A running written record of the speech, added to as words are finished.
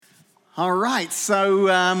All right, so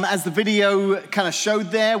as the video kind of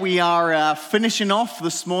showed there, we are finishing off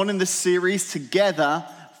this morning this series Together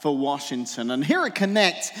for Washington. And here at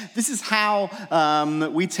Connect, this is how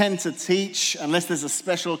we tend to teach, unless there's a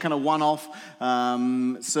special kind of one-off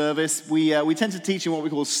service. We tend to teach in what we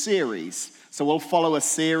call series. So we'll follow a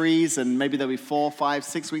series, and maybe there'll be 4, 5,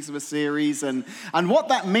 6 weeks of a series. And what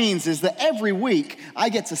that means is that every week I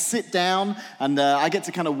get to sit down and I get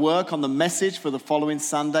to kind of work on the message for the following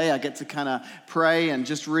Sunday. I get to kind of pray and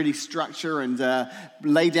just really structure and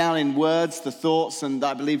lay down in words the thoughts, and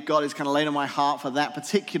I believe God is kind of laid on my heart for that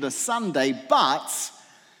particular Sunday. But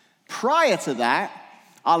prior to that,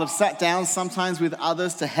 I'll have sat down sometimes with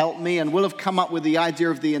others to help me, and we'll have come up with the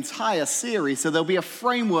idea of the entire series, so there'll be a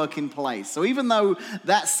framework in place. So even though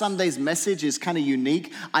that Sunday's message is kind of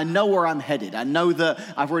unique, I know where I'm headed. I know that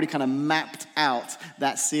I've already kind of mapped out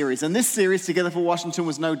that series. And this series, Together for Washington,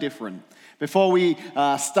 was no different. Before we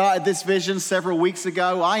started this vision several weeks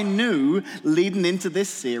ago, I knew leading into this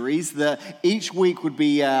series that each week would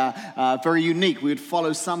be very unique. We would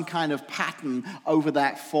follow some kind of pattern over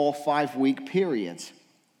that 4-5 week period.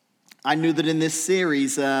 I knew that in this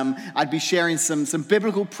series, I'd be sharing some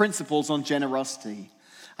biblical principles on generosity.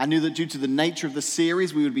 I knew that due to the nature of the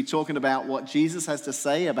series, we would be talking about what Jesus has to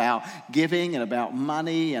say about giving and about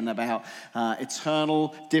money and about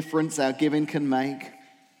eternal difference our giving can make.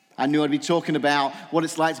 I knew I'd be talking about what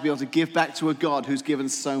it's like to be able to give back to a God who's given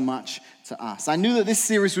so much to us. I knew that this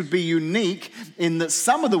series would be unique in that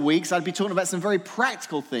some of the weeks I'd be talking about some very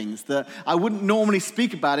practical things that I wouldn't normally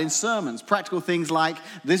speak about in sermons. Practical things like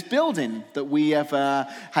this building that we have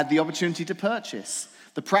had the opportunity to purchase.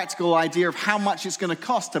 The practical idea of how much it's going to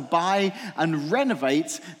cost to buy and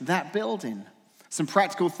renovate that building. Some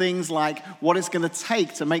practical things like what it's going to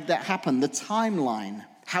take to make that happen, the timeline.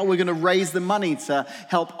 How we're going to raise the money to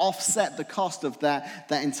help offset the cost of that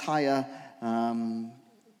entire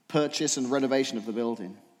purchase and renovation of the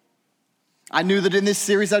building. I knew that in this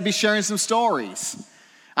series I'd be sharing some stories.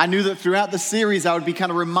 I knew that throughout the series I would be kind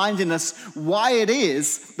of reminding us why it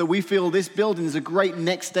is that we feel this building is a great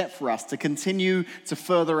next step for us to continue to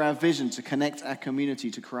further our vision, to connect our community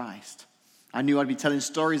to Christ. I knew I'd be telling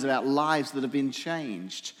stories about lives that have been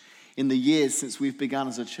changed in the years since we've begun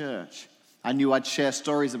as a church. I knew I'd share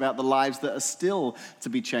stories about the lives that are still to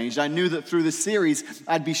be changed. I knew that through the series,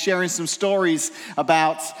 I'd be sharing some stories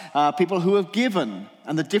about people who have given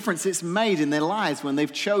and the difference it's made in their lives when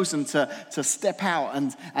they've chosen to step out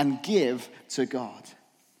and give to God.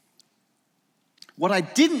 What I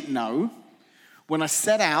didn't know when I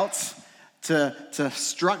set out to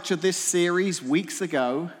structure this series weeks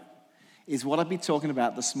ago is what I'd be talking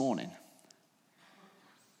about this morning.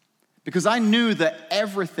 Because I knew that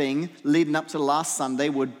everything leading up to last Sunday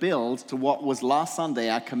would build to what was last Sunday,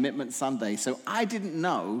 our Commitment Sunday. So I didn't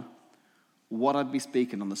know what I'd be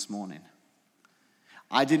speaking on this morning.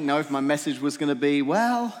 I didn't know if my message was going to be,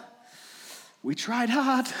 well, we tried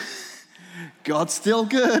hard. God's still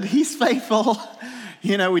good. He's faithful.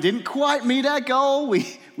 You know, we didn't quite meet our goal.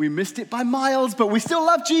 We missed it by miles, but we still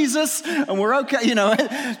love Jesus, and we're okay. You know,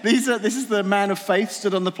 this is the man of faith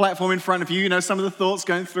stood on the platform in front of you. You know, some of the thoughts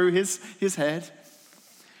going through his head.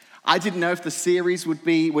 I didn't know if the series would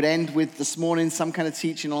end with this morning some kind of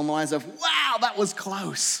teaching on the lines of, wow, that was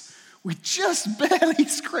close. We just barely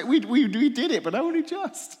we did it, but only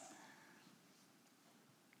just.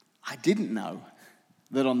 I didn't know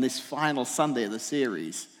that on this final Sunday of the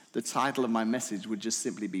series, the title of my message would just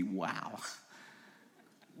simply be, wow.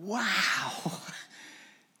 Wow.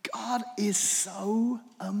 God is so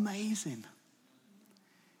amazing.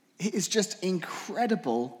 It is just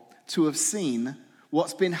incredible to have seen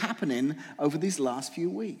what's been happening over these last few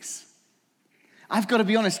weeks. I've got to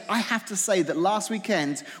be honest, I have to say that last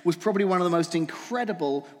weekend was probably one of the most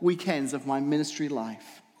incredible weekends of my ministry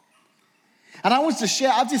life. And I want to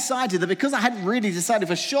share, I've decided that because I hadn't really decided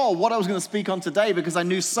for sure what I was going to speak on today, because I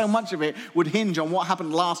knew so much of it would hinge on what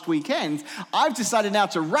happened last weekend, I've decided now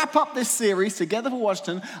to wrap up this series, Together for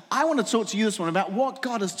Washington. I want to talk to you this morning about what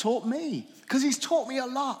God has taught me, because he's taught me a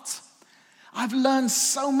lot. I've learned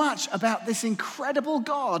so much about this incredible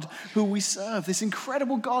God who we serve, this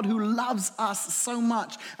incredible God who loves us so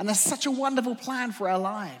much and has such a wonderful plan for our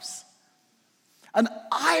lives. And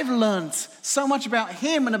I've learned so much about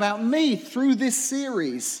him and about me through this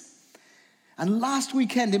series. And last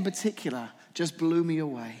weekend in particular just blew me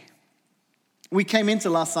away. We came into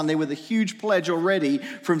last Sunday with a huge pledge already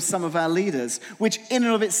from some of our leaders, which in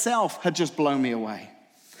and of itself had just blown me away.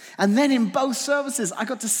 And then in both services, I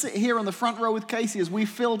got to sit here on the front row with Casey as we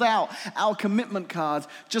filled out our commitment card,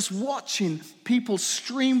 just watching people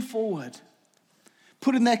stream forward.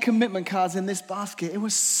 putting their commitment cards in this basket. It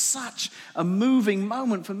was such a moving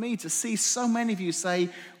moment for me to see so many of you say,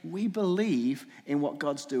 we believe in what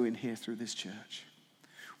God's doing here through this church.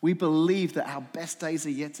 We believe that our best days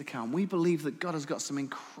are yet to come. We believe that God has got some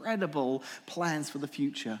incredible plans for the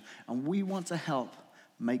future, and we want to help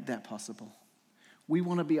make that possible. We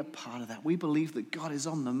want to be a part of that. We believe that God is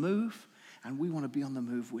on the move, and we want to be on the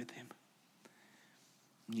move with him.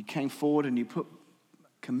 And you came forward and you put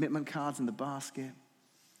commitment cards in the basket.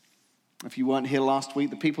 If you weren't here last week,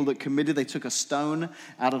 the people that committed, they took a stone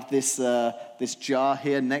out of this jar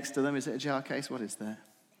here next to them. Is it a jar case? What is that?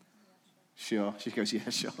 Sure. She goes, yeah,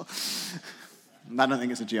 sure. I don't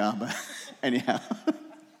think it's a jar, but anyhow.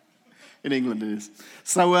 In England it is.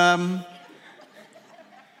 So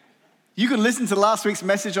you can listen to last week's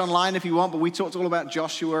message online if you want, but we talked all about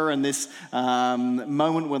Joshua and this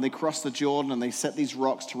moment when they crossed the Jordan and they set these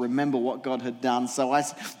rocks to remember what God had done. So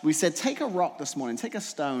we said, take a rock this morning, take a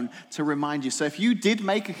stone to remind you. So if you did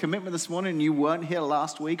make a commitment this morning and you weren't here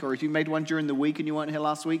last week, or if you made one during the week and you weren't here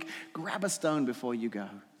last week, grab a stone before you go.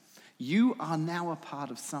 You are now a part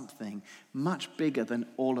of something much bigger than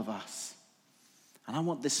all of us. And I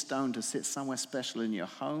want this stone to sit somewhere special in your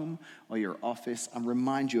home or your office and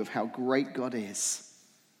remind you of how great God is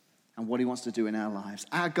and what he wants to do in our lives.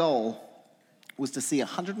 Our goal was to see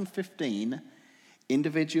 115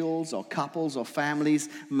 individuals or couples or families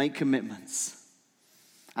make commitments.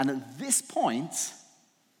 And at this point,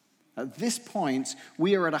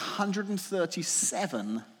 we are at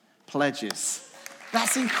 137 pledges.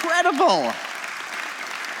 That's incredible.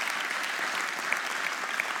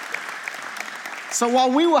 So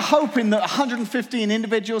while we were hoping that 115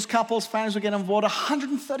 individuals, couples, families would get on board,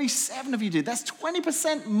 137 of you did. That's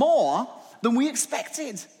 20% more than we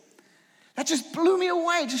expected. That just blew me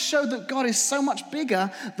away. It just showed that God is so much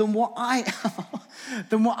bigger than what I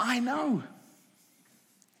know.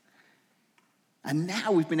 And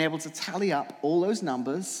now we've been able to tally up all those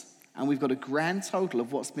numbers, and we've got a grand total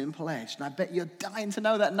of what's been pledged. And I bet you're dying to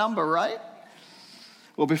know that number, right?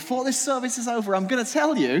 Well, before this service is over, I'm going to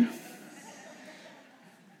tell you.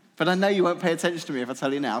 But I know you won't pay attention to me if I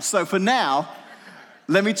tell you now. So for now,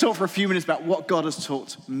 let me talk for a few minutes about what God has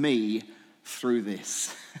taught me through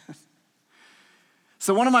this.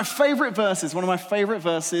 So one of my favorite verses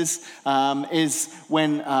is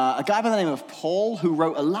when a guy by the name of Paul, who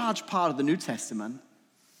wrote a large part of the New Testament,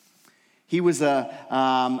 he was an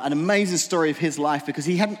amazing story of his life because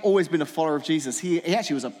he hadn't always been a follower of Jesus. He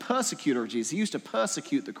actually was a persecutor of Jesus. He used to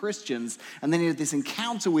persecute the Christians. And then he had this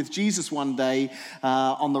encounter with Jesus one day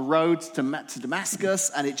on the road to Damascus,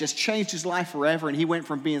 and it just changed his life forever. And he went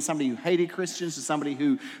from being somebody who hated Christians to somebody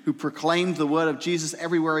who proclaimed the word of Jesus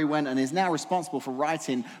everywhere he went, and is now responsible for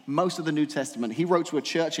writing most of the New Testament. He wrote to a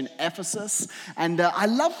church in Ephesus. And I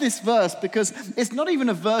love this verse because it's not even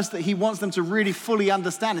a verse that he wants them to really fully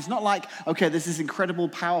understand. It's not like, okay, there's this incredible,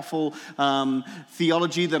 powerful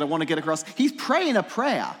theology that I want to get across. He's praying a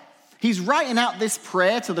prayer. He's writing out this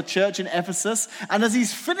prayer to the church in Ephesus, and as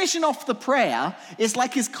he's finishing off the prayer, it's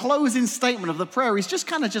like his closing statement of the prayer. He's just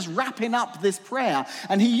kind of wrapping up this prayer,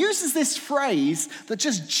 and he uses this phrase that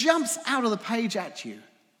just jumps out of the page at you.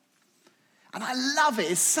 And I love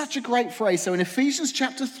it. It's such a great phrase. So in Ephesians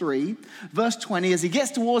chapter 3, verse 20, as he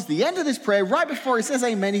gets towards the end of this prayer, right before he says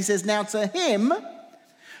amen, he says, "Now to him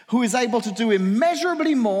who is able to do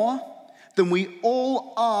immeasurably more than we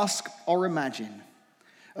all ask or imagine,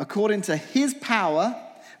 according to his power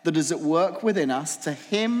that is at work within us, to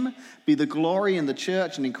him be the glory in the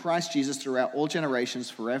church and in Christ Jesus throughout all generations,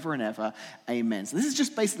 forever and ever. Amen." So this is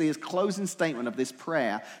just basically his closing statement of this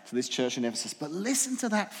prayer to this church in Ephesus. But listen to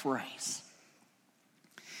that phrase.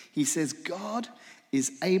 He says, God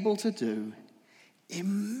is able to do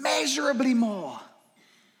immeasurably more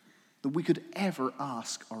than we could ever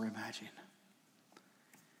ask or imagine.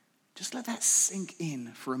 Just let that sink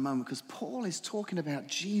in for a moment, because Paul is talking about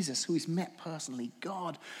Jesus, who he's met personally,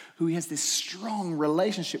 God, who he has this strong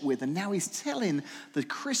relationship with, and now he's telling the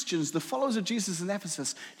Christians, the followers of Jesus in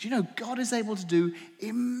Ephesus, do you know God is able to do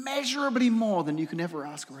immeasurably more than you can ever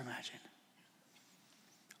ask or imagine?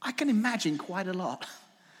 I can imagine quite a lot.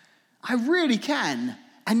 I really can.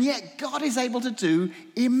 And yet God is able to do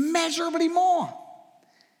immeasurably more.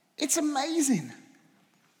 It's amazing.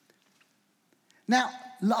 Now,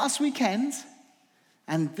 last weekend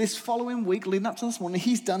and this following week leading up to this morning,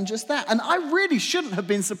 he's done just that. And I really shouldn't have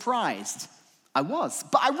been surprised. I was,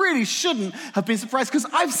 but I really shouldn't have been surprised because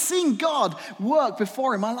I've seen God work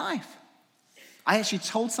before in my life. I actually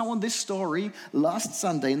told someone this story last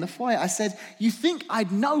Sunday in the foyer. I said, you think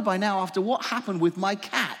I'd know by now after what happened with my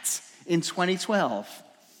cat in 2012?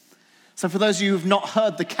 So for those of you who have not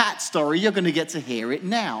heard the cat story, you're going to get to hear it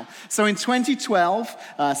now. So in 2012,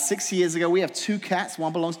 6 years ago, we have two cats.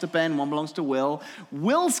 One belongs to Ben, one belongs to Will.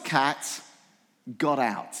 Will's cat got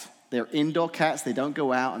out. They're indoor cats. They don't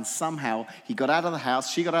go out. And somehow he got out of the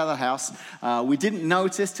house. She got out of the house. We didn't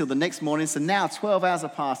notice till the next morning. So now 12 hours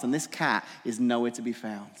have passed and this cat is nowhere to be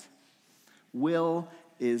found. Will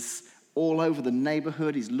is all over the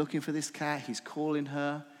neighborhood. He's looking for this cat. He's calling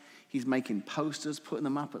her. He's making posters, putting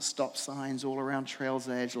them up at stop signs all around Trail's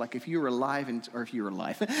Edge. Like if you were alive, if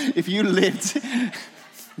you lived,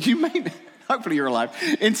 hopefully you're alive.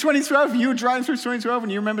 In 2012, you were driving through 2012 and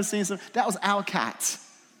you remember seeing something. That was our cat.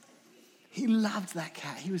 He loved that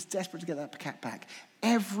cat. He was desperate to get that cat back.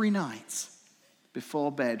 Every night before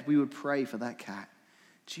bed, we would pray for that cat.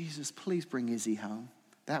 Jesus, please bring Izzy home.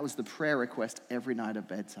 That was the prayer request every night at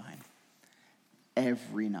bedtime.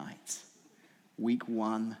 Every night. Week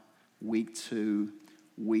 1, week 2,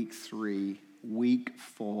 week 3, week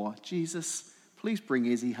 4. Jesus, please bring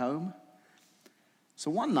Izzy home. So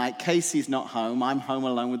one night, Casey's not home. I'm home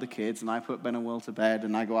alone with the kids, and I put Ben and Will to bed,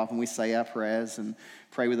 and I go up and we say our prayers and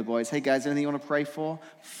pray with the boys. Hey, guys, anything you want to pray for?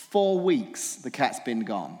 4 weeks, the cat's been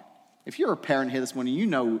gone. If you're a parent here this morning, you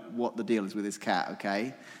know what the deal is with this cat,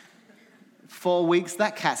 okay? 4 weeks,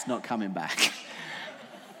 that cat's not coming back.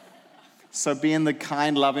 So being the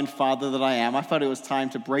kind, loving father that I am, I thought it was time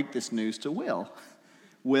to break this news to Will.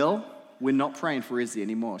 Will, we're not praying for Izzy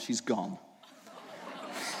anymore. She's gone.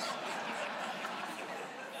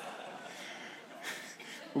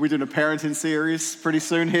 We're doing a parenting series pretty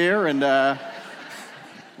soon here, and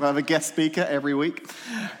we'll have a guest speaker every week.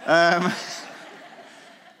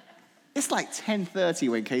 It's like 10:30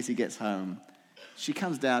 when Casey gets home. She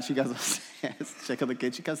comes down, she goes upstairs, check on the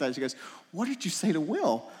kids. She comes down, she goes, "What did you say to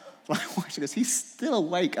Will?" She goes, "He's still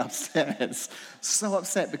awake upstairs. So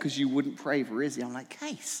upset because you wouldn't pray for Izzy." I'm like,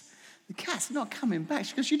 "Case, the cat's not coming back."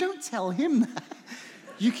 She goes, "You don't tell him that.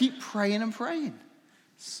 You keep praying and praying."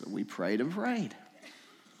 So we prayed and prayed.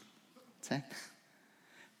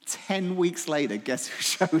 10 weeks later, guess who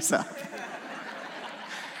shows up?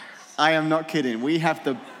 I am not kidding. We have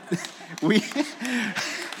the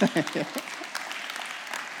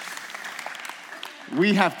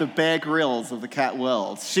Bear Grylls of the cat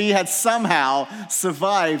world. She had somehow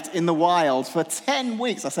survived in the wild for 10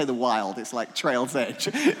 weeks. I say the wild, it's like Trail's Edge.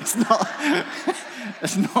 It's not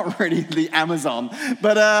really the Amazon.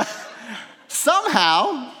 But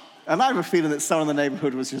somehow, and I have a feeling that someone in the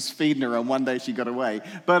neighborhood was just feeding her and one day she got away.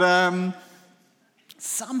 But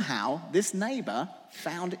somehow this neighbor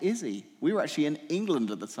found Izzy. We were actually in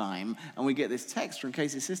England at the time, and we get this text from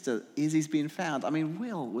Casey's sister, "Izzy's been found." I mean,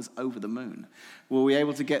 Will was over the moon. Were we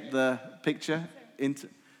able to get the picture into?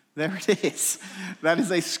 There it is. That is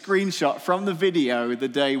a screenshot from the video the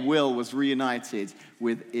day Will was reunited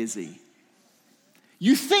with Izzy.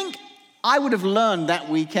 You think I would have learned that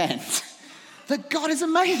weekend that God is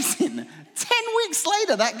amazing. 10 weeks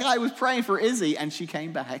later, that guy was praying for Izzy, and she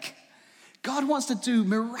came back. God wants to do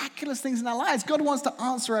miraculous things in our lives. God wants to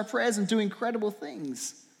answer our prayers and do incredible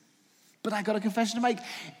things. But I got a confession to make.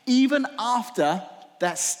 Even after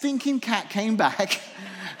that stinking cat came back,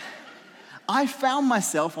 I found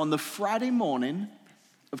myself on the Friday morning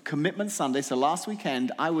of Commitment Sunday, so last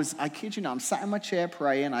weekend, I kid you not, I'm sat in my chair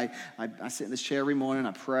praying. I sit in this chair every morning,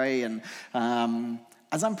 I pray, and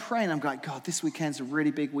as I'm praying, I'm going, "God, this weekend's a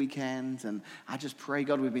really big weekend," and I just pray,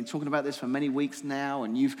 God, we've been talking about this for many weeks now,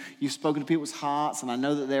 and you've spoken to people's hearts, and I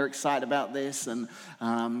know that they're excited about this, and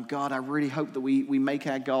God, I really hope that we make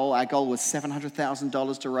our goal. Our goal was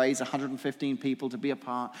 $700,000 to raise 115 people to be a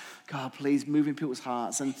part. God, please move in people's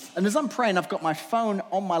hearts. And as I'm praying, I've got my phone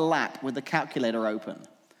on my lap with the calculator open,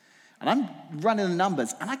 and I'm running the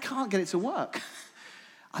numbers, and I can't get it to work.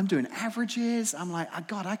 I'm doing averages. I'm like,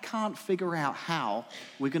 "God, I can't figure out how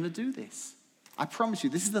we're going to do this." I promise you,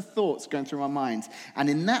 this is the thoughts going through my mind. And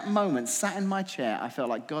in that moment, sat in my chair, I felt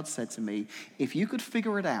like God said to me, "If you could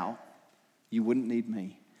figure it out, you wouldn't need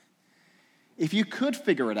me. If you could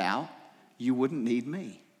figure it out, you wouldn't need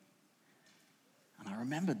me." And I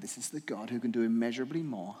remembered, this is the God who can do immeasurably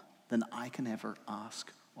more than I can ever ask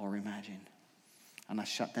or imagine. And I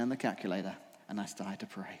shut down the calculator and I started to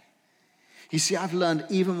pray. You see, I've learned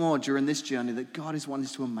even more during this journey that God is wanting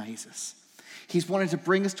to amaze us. He's wanting to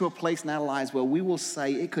bring us to a place in our lives where we will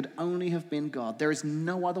say it could only have been God. There is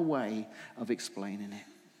no other way of explaining it.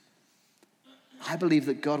 I believe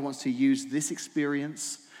that God wants to use this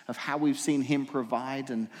experience of how we've seen him provide,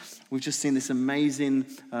 and we've just seen this amazing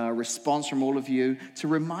response from all of you, to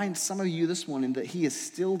remind some of you this morning that he is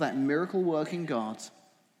still that miracle-working God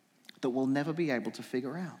that we'll never be able to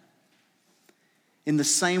figure out. In the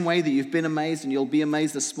same way that you've been amazed and you'll be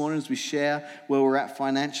amazed this morning as we share where we're at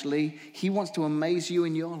financially, he wants to amaze you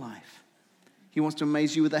in your life. He wants to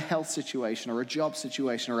amaze you with a health situation or a job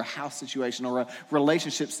situation or a house situation or a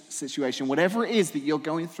relationship situation, whatever it is that you're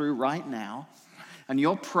going through right now, and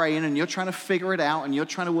you're praying and you're trying to figure it out and you're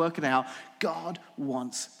trying to work it out, God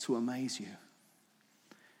wants to amaze you.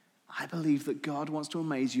 I believe that God wants to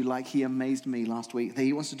amaze you like he amazed me last week, that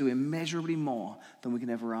he wants to do immeasurably more than we can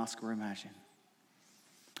ever ask or imagine.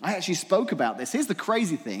 I actually spoke about this. Here's the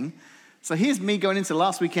crazy thing. So here's me going into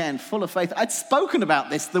last weekend full of faith. I'd spoken about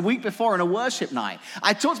this the week before in a worship night.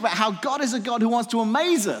 I talked about how God is a God who wants to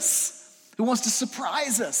amaze us, who wants to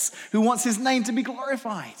surprise us, who wants his name to be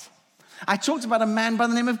glorified. I talked about a man by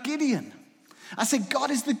the name of Gideon. I said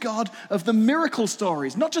God is the God of the miracle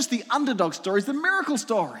stories, not just the underdog stories, the miracle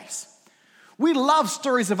stories. We love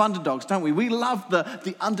stories of underdogs, don't we? We love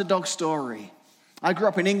the underdog story. I grew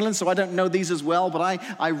up in England, so I don't know these as well, but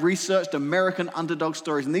I researched American underdog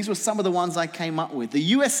stories, and these were some of the ones I came up with. The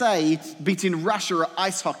USA beating Russia at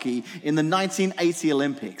ice hockey in the 1980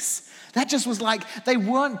 Olympics. That just was like, they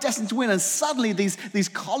weren't destined to win, and suddenly these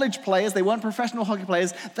college players, they weren't professional hockey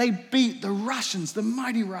players, they beat the Russians, the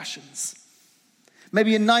mighty Russians.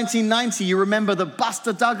 Maybe in 1990, you remember that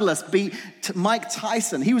Buster Douglas beat Mike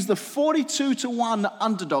Tyson. He was the 42-1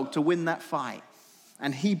 underdog to win that fight.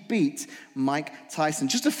 And he beat Mike Tyson.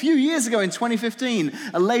 Just a few years ago in 2015,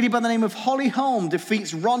 a lady by the name of Holly Holm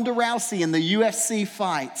defeats Ronda Rousey in the UFC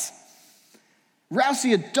fight. Rousey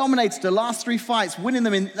had dominated the last 3 fights, winning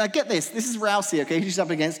them in, now get this is Rousey, okay, who she's up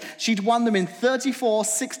against. She'd won them in 34,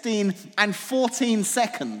 16, and 14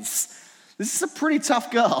 seconds. This is a pretty tough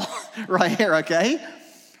girl right here, okay?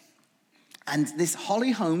 And this Holly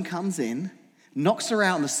Holm comes in, knocks her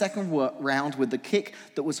out in the second round with the kick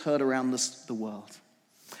that was heard around the world.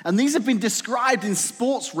 And these have been described in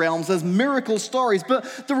sports realms as miracle stories.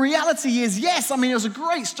 But the reality is, yes, I mean, it was a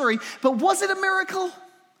great story. But was it a miracle?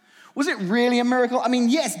 Was it really a miracle? I mean,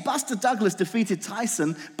 yes, Buster Douglas defeated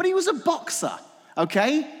Tyson, but he was a boxer,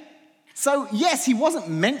 okay? So, yes, he wasn't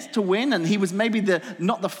meant to win, and he was maybe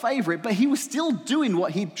not the favorite, but he was still doing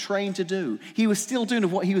what he'd trained to do. He was still doing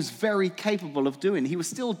what he was very capable of doing. He was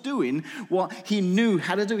still doing what he knew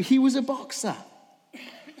how to do. He was a boxer.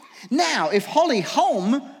 Now, if Holly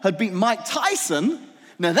Holm had beat Mike Tyson,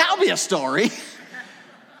 now that would be a story.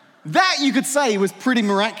 That, you could say, was pretty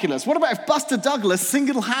miraculous. What about if Buster Douglas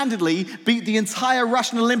single-handedly beat the entire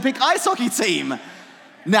Russian Olympic ice hockey team?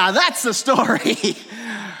 Now, that's a story.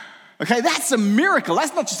 Okay, that's a miracle.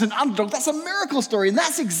 That's not just an underdog. That's a miracle story. And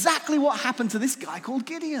that's exactly what happened to this guy called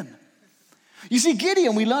Gideon. You see,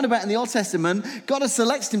 Gideon, we learn about in the Old Testament, God has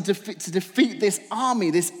selected him to defeat this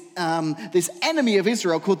army, this enemy of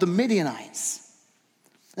Israel called the Midianites.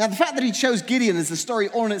 Now, the fact that he chose Gideon is a story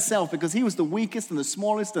all in itself because he was the weakest and the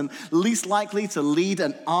smallest and least likely to lead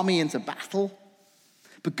an army into battle.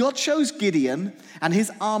 But God chose Gideon and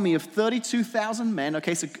his army of 32,000 men.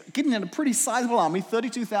 Okay, so Gideon had a pretty sizable army,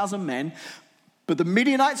 32,000 men. But the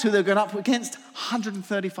Midianites, who they were going up against,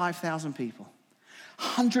 135,000 people.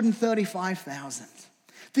 135,000.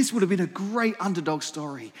 This would have been a great underdog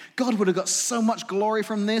story. God would have got so much glory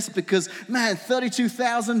from this because, man,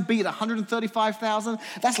 32,000 beat 135,000.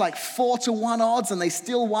 That's like 4-1 odds, and they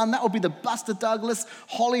still won. That would be the Buster Douglas,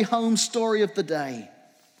 Holly Holm story of the day.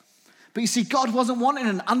 But you see, God wasn't wanting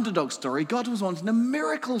an underdog story. God was wanting a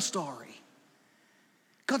miracle story.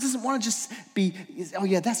 God doesn't want to just be, oh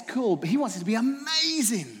yeah, that's cool, but he wants it to be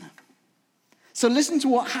amazing. So listen to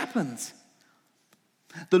what happens.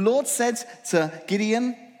 The Lord said to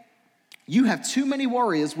Gideon, "You have too many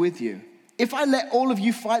warriors with you. If I let all of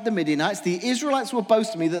you fight the Midianites, the Israelites will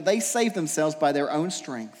boast to me that they saved themselves by their own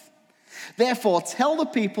strength. Therefore, tell the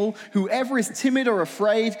people, whoever is timid or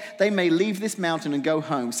afraid, they may leave this mountain and go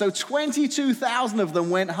home." So 22,000 of them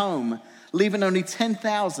went home, leaving only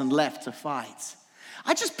 10,000 left to fight.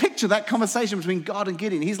 I just picture that conversation between God and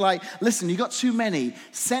Gideon. He's like, listen, you got too many.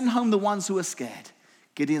 Send home the ones who are scared.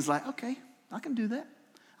 Gideon's like, okay, I can do that.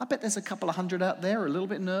 I bet there's a couple of hundred out there, a little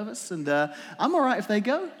bit nervous, and I'm all right if they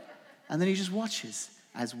go. And then he just watches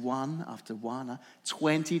as one after one,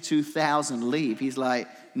 22,000 leave. He's like,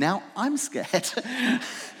 now I'm scared.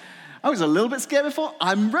 I was a little bit scared before.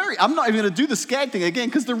 I'm not even going to do the scared thing again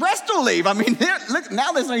because the rest will leave. I mean, look,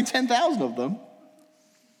 now there's only 10,000 of them.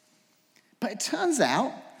 But it turns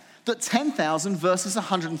out that 10,000 versus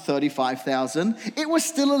 135,000, it was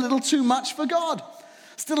still a little too much for God.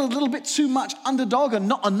 Still a little bit too much underdog and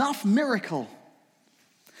not enough miracle.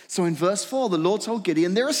 So in verse 4, the Lord told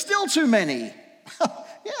Gideon, there are still too many.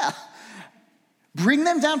 Yeah. Bring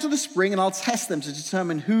them down to the spring and I'll test them to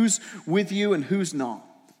determine who's with you and who's not.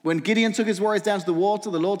 When Gideon took his warriors down to the water,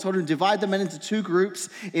 the Lord told him, divide the men into two groups.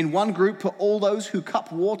 In one group, put all those who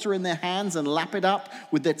cup water in their hands and lap it up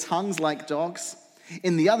with their tongues like dogs.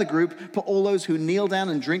 In the other group, put all those who kneel down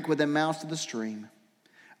and drink with their mouths to the stream.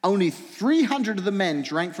 Only 300 of the men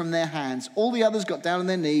drank from their hands. All the others got down on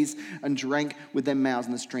their knees and drank with their mouths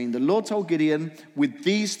in the stream. The Lord told Gideon, with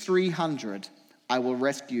these 300, I will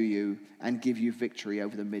rescue you and give you victory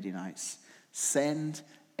over the Midianites. Send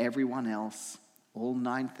everyone else, all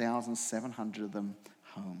 9,700 of them,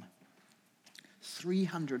 home.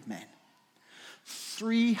 300 men.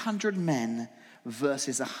 300 men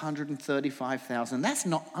versus 135,000. That's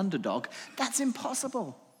not underdog. That's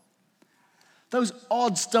impossible. Those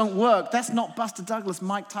odds don't work. That's not Buster Douglas,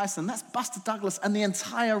 Mike Tyson. That's Buster Douglas and the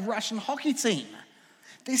entire Russian hockey team.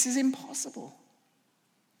 This is impossible.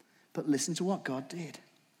 But listen to what God did.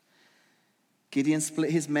 Gideon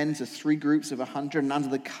split his men into three groups of 100, and under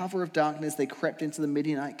the cover of darkness, they crept into the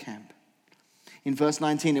Midianite camp. In verse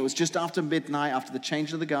 19, it was just after midnight, after the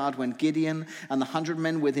change of the guard, when Gideon and the 100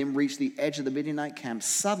 men with him reached the edge of the Midianite camp.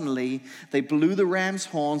 Suddenly, they blew the ram's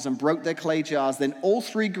horns and broke their clay jars. Then all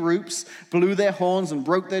three groups blew their horns and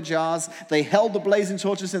broke their jars. They held the blazing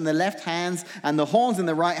torches in their left hands and the horns in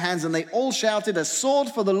their right hands, and they all shouted, a sword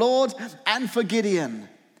for the Lord and for Gideon.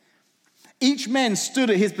 Each man stood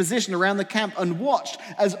at his position around the camp and watched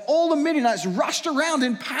as all the Midianites rushed around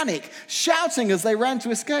in panic, shouting as they ran to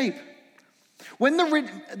escape. When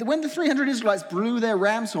the 300 Israelites blew their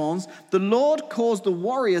ram's horns, the Lord caused the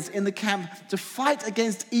warriors in the camp to fight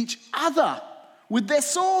against each other with their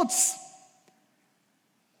swords.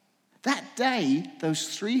 That day,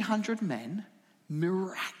 those 300 men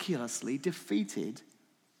miraculously defeated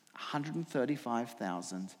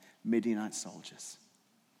 135,000 Midianite soldiers.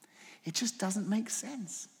 It just doesn't make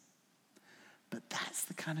sense. But that's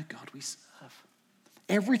the kind of God we serve.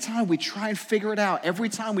 Every time we try and figure it out, every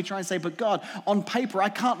time we try and say, but God, on paper, I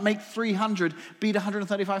can't make 300 beat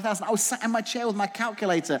 135,000. I was sat in my chair with my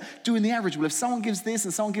calculator doing the average. Well, if someone gives this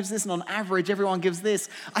and someone gives this, and on average, everyone gives this,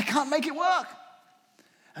 I can't make it work.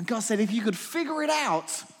 And God said, if you could figure it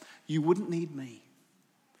out, you wouldn't need me.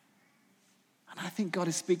 And I think God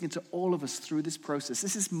is speaking to all of us through this process.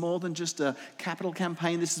 This is more than just a capital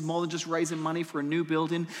campaign. This is more than just raising money for a new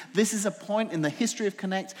building. This is a point in the history of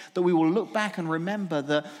Connect that we will look back and remember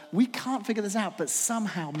that we can't figure this out, but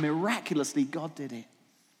somehow, miraculously, God did it.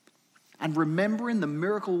 And remembering the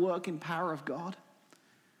miracle working power of God,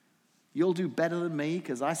 you'll do better than me,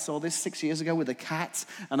 because I saw this 6 years ago with a cat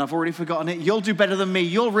and I've already forgotten it. You'll do better than me.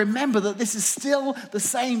 You'll remember that this is still the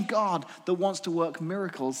same God that wants to work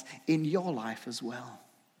miracles in your life as well.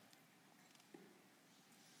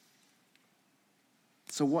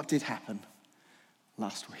 So what did happen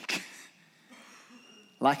last week?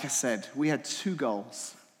 Like I said, we had two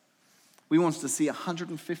goals. We wanted to see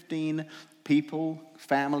 115 people,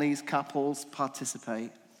 families, couples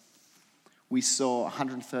participate. We saw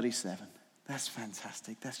 137. That's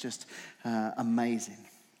fantastic. That's just amazing.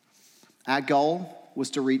 Our goal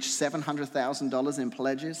was to reach $700,000 in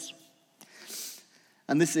pledges.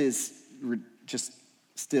 And this is just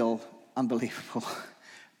still unbelievable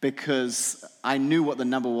because I knew what the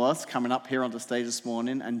number was coming up here on the stage this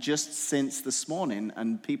morning. And just since this morning,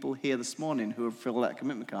 and people here this morning who have filled out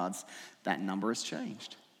commitment cards, that number has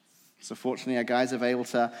changed. So fortunately, our guys are able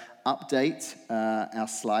to update our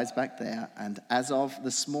slides back there. And as of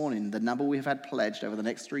this morning, the number we have had pledged over the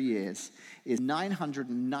next 3 years is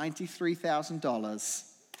 $993,000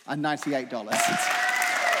 and $98.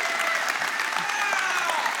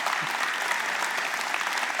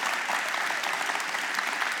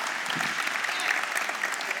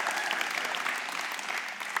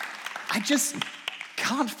 I just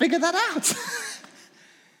can't figure that out.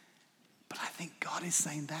 God is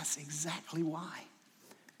saying that's exactly why.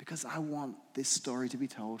 Because I want this story to be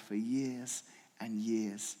told for years and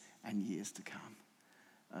years and years to come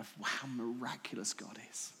of how miraculous God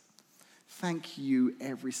is. Thank you,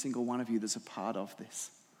 every single one of you that's a part of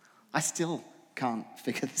this. I still can't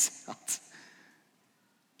figure this out.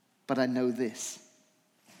 But I know this.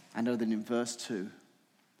 I know that in verse 2,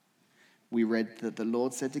 we read that the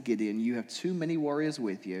Lord said to Gideon, you have too many warriors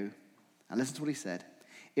with you. And listen to what he said.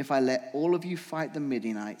 If I let all of you fight the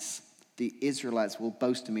Midianites, the Israelites will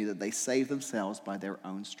boast to me that they saved themselves by their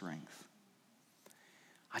own strength.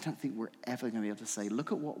 I don't think we're ever going to be able to say,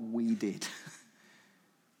 look at what we did.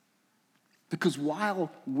 Because while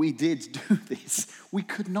we did do this, we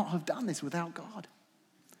could not have done this without God.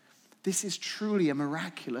 This is truly a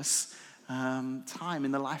miraculous time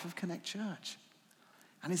in the life of Connect Church.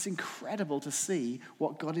 And it's incredible to see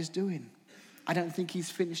what God is doing. I don't think he's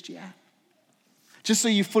finished yet. Just so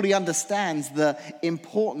you fully understand the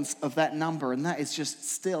importance of that number. And that is just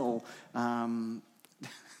still,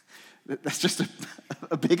 that's just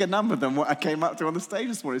a bigger number than what I came up to on the stage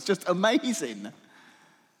this morning. It's just amazing.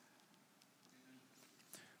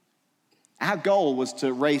 Our goal was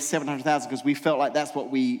to raise $700,000 because we felt like that's what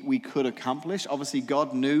we could accomplish. Obviously,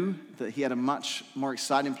 God knew that he had a much more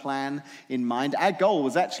exciting plan in mind. Our goal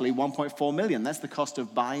was actually $1.4 million. That's the cost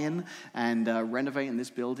of buying and renovating this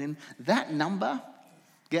building. That number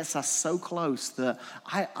gets us so close that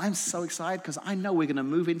I'm so excited because I know we're going to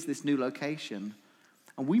move into this new location.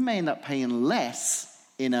 And we may end up paying less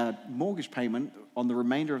in a mortgage payment on the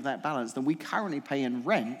remainder of that balance than we currently pay in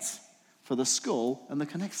rent for the school and the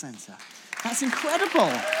Connect Center. That's incredible.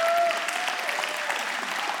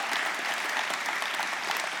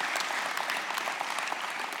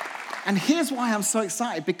 And here's why I'm so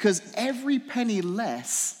excited, because every penny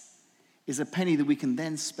less is a penny that we can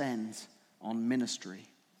then spend on ministry,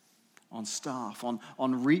 on staff,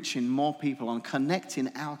 on reaching more people, on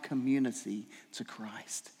connecting our community to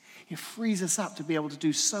Christ. It frees us up to be able to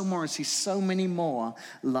do so more and see so many more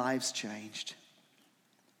lives changed.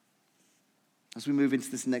 As we move into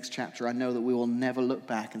this next chapter, I know that we will never look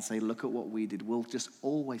back and say, look at what we did. We'll just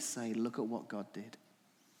always say, look at what God did.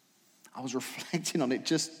 I was reflecting on it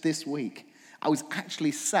just this week. I was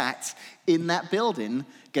actually sat in that building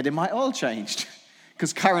getting my oil changed.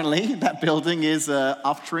 Because currently that building is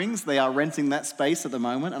Uftrings. They are renting that space at the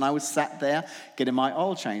moment. And I was sat there getting my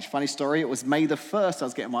oil changed. Funny story, it was May the 1st I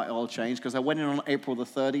was getting my oil changed because I went in on April the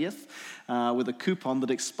 30th with a coupon that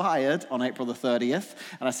expired on April the 30th.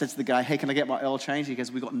 And I said to the guy, hey, can I get my oil changed? He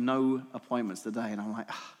goes, we've got no appointments today. And I'm like,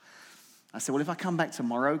 oh. I said, well, if I come back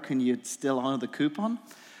tomorrow, can you still honor the coupon?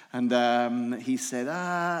 And he said,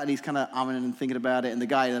 and he's kind of umming and thinking about it. And the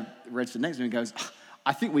guy that registered next to me goes,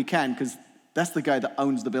 I think we can because that's the guy that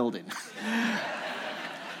owns the building.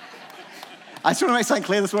 I just want to make something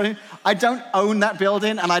clear this morning. I don't own that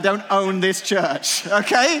building and I don't own this church,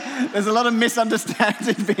 okay? There's a lot of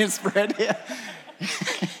misunderstanding being spread here.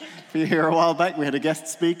 If you're here a while back, we had a guest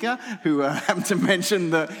speaker who happened to mention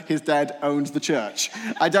that his dad owns the church.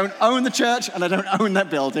 I don't own the church and I don't own that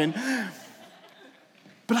building.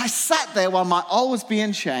 But I sat there while my oil was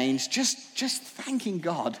being changed, just thanking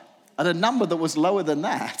God at a number that was lower than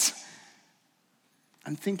that.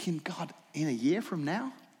 And thinking, God, in a year from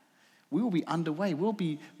now, we will be underway. We'll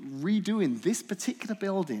be redoing this particular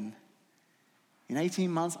building. In 18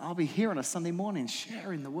 months, I'll be here on a Sunday morning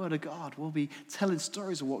sharing the word of God. We'll be telling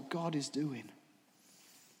stories of what God is doing.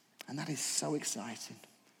 And that is so exciting.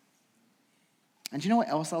 And do you know what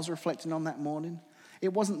else I was reflecting on that morning?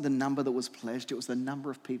 It wasn't the number that was pledged. It was the number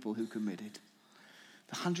of people who committed.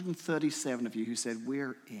 The 137 of you who said,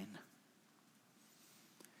 we're in.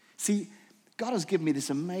 See, God has given me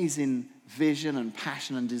this amazing vision and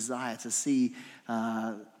passion and desire to see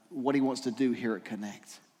what he wants to do here at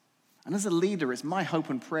Connect. And as a leader, it's my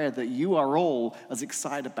hope and prayer that you are all as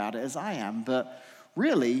excited about it as I am. But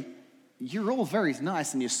really, you're all very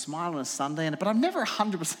nice and you smile on a Sunday, but I'm never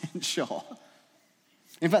 100% sure.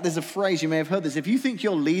 In fact, there's a phrase, you may have heard this. If you think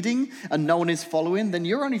you're leading and no one is following, then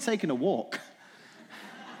you're only taking a walk.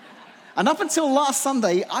 And up until last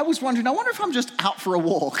Sunday, I was wondering, I wonder if I'm just out for a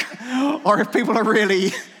walk or if people are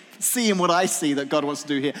really seeing what I see that God wants to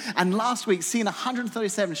do here. And last week, seeing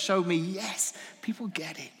 137 showed me, yes, people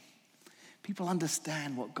get it. People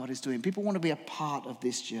understand what God is doing. People want to be a part of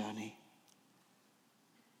this journey.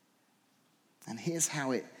 And here's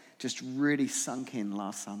how it just really sunk in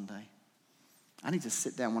last Sunday. I need to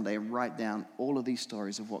sit down one day and write down all of these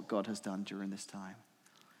stories of what God has done during this time.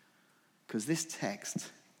 Because this text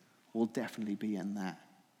will definitely be in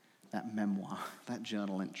that memoir, that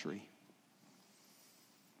journal entry.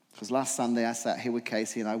 Because last Sunday I sat here with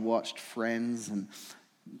Casey and I watched friends and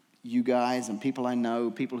you guys and people I know,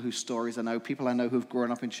 people whose stories I know, people I know who've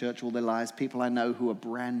grown up in church all their lives, people I know who are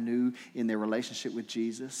brand new in their relationship with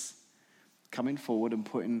Jesus, coming forward and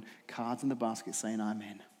putting cards in the basket saying, I'm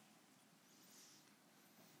in.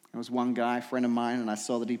 There was one guy, a friend of mine, and I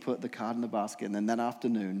saw that he put the card in the basket, and then that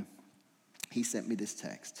afternoon, he sent me this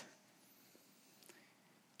text.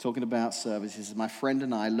 Talking about service, he says, my friend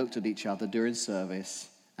and I looked at each other during service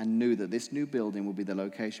and knew that this new building would be the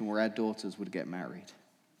location where our daughters would get married.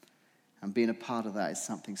 And being a part of that is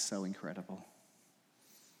something so incredible.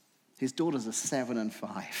 His daughters are 7 and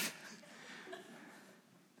 5.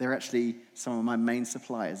 They're actually some of my main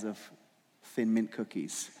suppliers of Thin Mint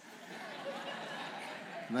cookies.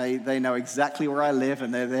 They know exactly where I live,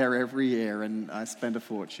 and they're there every year, and I spend a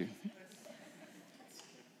fortune.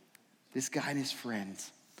 This guy and his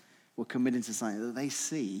friends were committed to something that they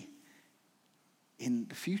see in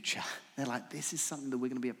the future. They're like, this is something that we're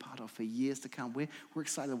going to be a part of for years to come. We're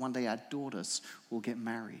excited that one day our daughters will get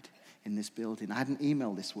married in this building. I had an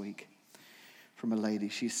email this week from a lady.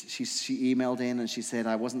 She emailed in and she said,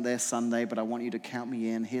 I wasn't there Sunday, but I want you to count me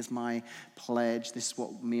in. Here's my pledge. This is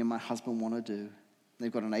what me and my husband want to do.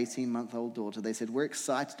 They've got an 18-month-old daughter. They said, we're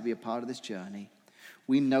excited to be a part of this journey.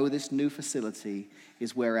 We know this new facility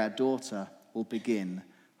is where our daughter will begin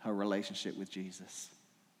her relationship with Jesus.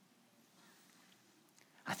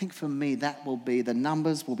 I think for me, that will be, the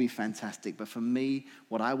numbers will be fantastic, but for me,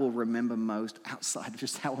 what I will remember most, outside of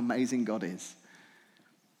just how amazing God is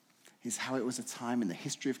how it was a time in the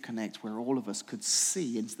history of Connect where all of us could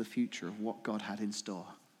see into the future of what God had in store.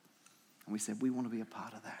 And we said, we want to be a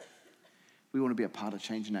part of that. We want to be a part of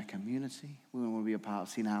changing our community. We want to be a part of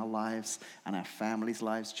seeing our lives and our families'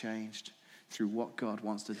 lives changed through what God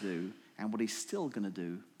wants to do and what he's still going to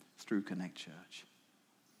do through Connect Church.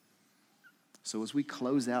 So as we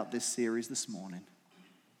close out this series this morning,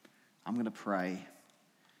 I'm going to pray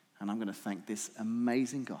and I'm going to thank this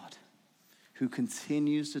amazing God who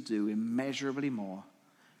continues to do immeasurably more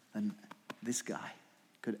than this guy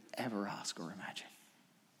could ever ask or imagine.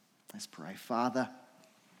 Let's pray. Father,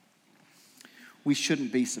 we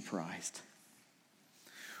shouldn't be surprised.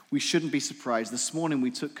 We shouldn't be surprised. This morning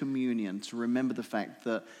we took communion to remember the fact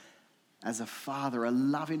that as a father, a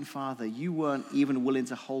loving father, you weren't even willing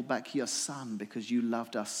to hold back your son because you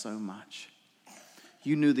loved us so much.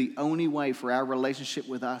 You knew the only way for our relationship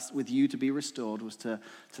with you to be restored was to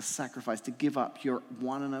sacrifice, to give up your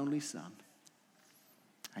one and only son.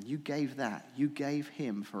 And you gave that. You gave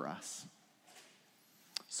him for us.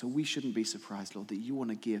 So we shouldn't be surprised, Lord, that you want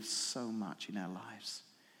to give so much in our lives.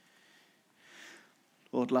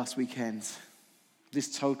 Lord, last weekend,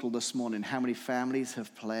 this total this morning, how many families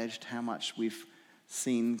have pledged, how much we've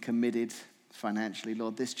seen committed financially,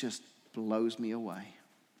 Lord, this just blows me away.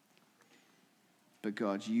 But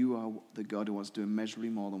God, you are the God who wants to do immeasurably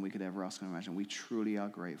more than we could ever ask or imagine. We truly are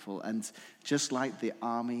grateful. And just like the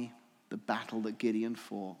army, the battle that Gideon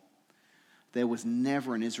fought, there was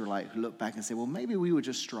never an Israelite who looked back and said, well, maybe we were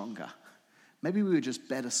just stronger. Maybe we were just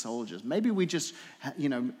better soldiers. Maybe we just,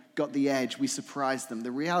 got the edge. We surprised them.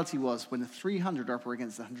 The reality was when the 300 are up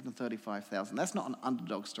against 135,000, that's not an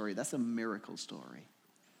underdog story. That's a miracle story.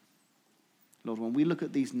 Lord, when we look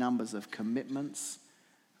at these numbers of commitments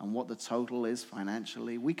and what the total is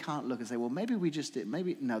financially, we can't look and say, well, maybe we just did.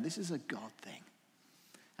 No, this is a God thing.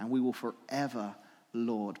 And we will forever,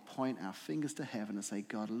 Lord, point our fingers to heaven and say,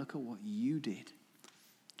 God, look at what you did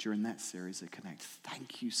during that series at Connect.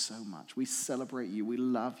 Thank you so much. We celebrate you. We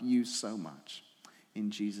love you so much. In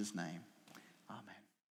Jesus' name.